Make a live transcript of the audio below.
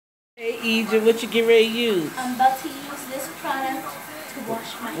Hey, Egypt, what you get ready to use? I'm about to use this product to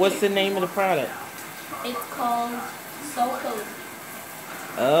wash my hair. What's the name of the product? It's called Socozy.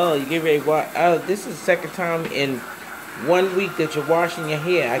 Oh, you get ready to wash. Oh, this is the second time in 1 week that you're washing your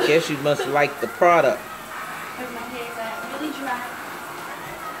hair. I guess you must like the product. Because my hair got really dry.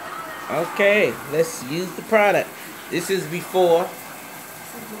 Okay, let's use the product. This is before.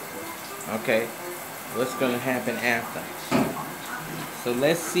 Okay, what's going to happen after? So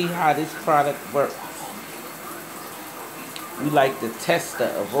let's see how this product works. We like the tester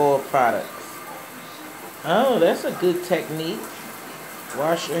of all products. Oh, that's a good technique.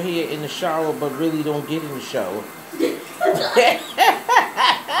 Wash your hair in the shower, but really don't get in the shower. Okay.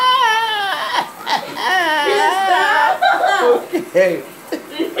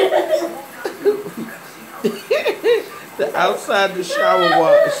 The outside the shower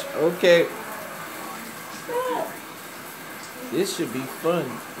wash. Okay. This should be fun.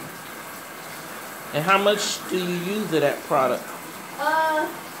 And how much do you use of that product?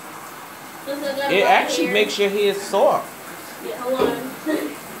 It actually makes your hair soft. Yeah, hold on.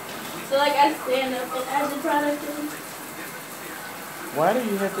 So like I stand up and add the product in. Why do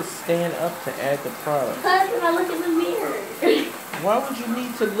you have to stand up to add the product? Because when I look in the mirror. Why would you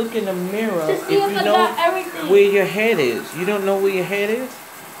need to look in the mirror to see if you I know got everything. Where your head is? You don't know where your head is?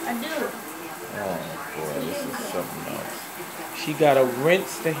 I do. Oh boy, this is something else. She gotta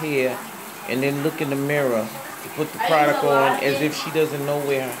rinse the hair and then look in the mirror to put the product on as if she doesn't know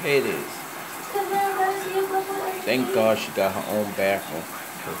where her head is. Thank God she got her own bathroom,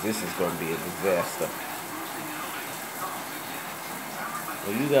 because this is going to be a disaster.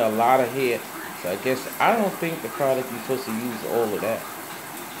 Well, you got a lot of hair, so I don't think the product you're supposed to use all of that.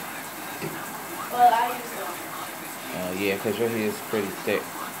 Well, I use it. Oh yeah, because your hair is pretty thick.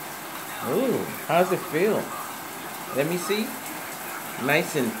 Ooh, how's it feel? Let me see.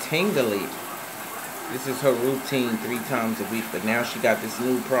 Nice and tingly. This is her routine 3 times a week, but now she got this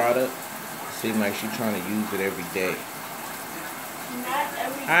new product. Seems like she's trying to use it every day. Not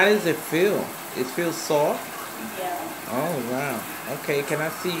every day. How does it feel? It feels soft? Yeah. Oh, wow. Okay, can I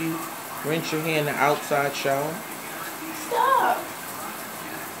see you rinse your hair in the outside shower? Stop.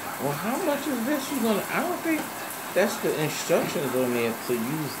 Well, how much is this you gonna... I don't think that's the instructions on there to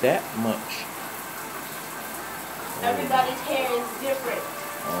use that much. Everybody's hair is different.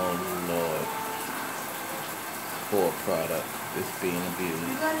 Oh, Lord. Poor product. It's being abused.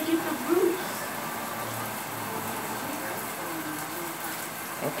 You gotta get the roots.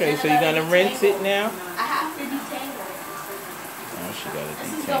 Okay, so you're gonna rinse it now? I have to detangle it. Oh, she gotta detangle it.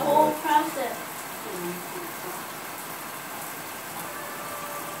 This is the whole process.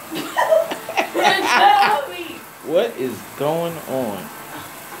 What is going on?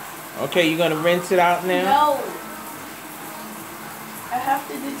 Okay, you're gonna rinse it out now? No. I have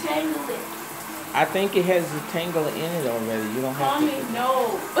to detangle it. I think it has a tangler in it already. You don't have to.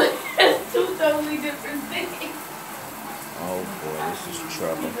 No. It's 2 totally different things. Oh boy, this is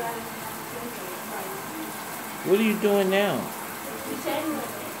trouble. What are you doing now? Detangling it.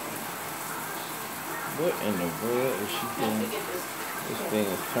 What in the world is she doing? This thing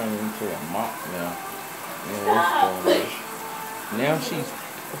is turning into a mop now. What's going on? Now she's...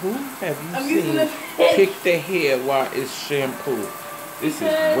 Who have you seen pick the hair while it's shampoo? This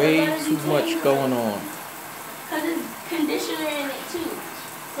is way too much going on. Because there's conditioner in it too.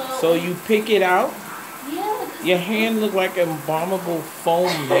 So you pick it out? Yeah. Your hand look like an abominable foam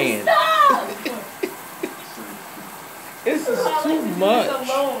hand. Stop! This is too much.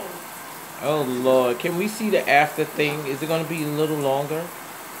 Oh Lord, can we see the after thing? Is it going to be a little longer?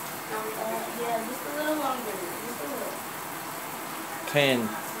 Yeah, just a little longer. Just a little. 10,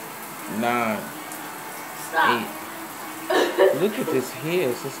 9, Stop. 8. Look at this hair.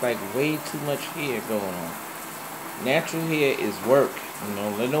 It's just like way too much hair going on. Natural hair is work. You know,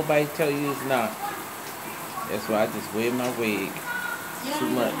 let nobody tell you it's not. That's why I just wear my wig. Too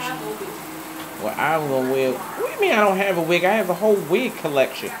much. Well, I'm going to wear... What do you mean I don't have a wig? I have a whole wig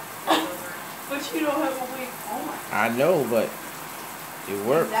collection. But you don't have a wig on. I know, but it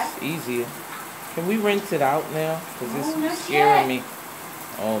works easier. Can we rinse it out now? Because this is scaring me.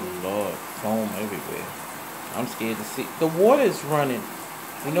 Oh, Lord. Foam everywhere. I'm scared to see. The water is running.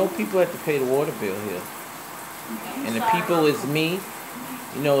 You know, people have to pay the water bill here. And the people is me.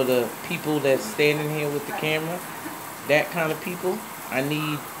 You know, the people that's standing here with the camera. That kind of people. I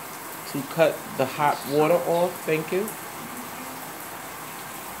need to cut the hot water off. Thank you.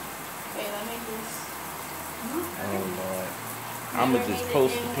 Okay, let me just... Oh, Lord. I'm going to just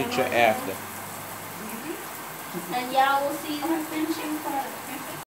post the picture after. And y'all will see the finishing product.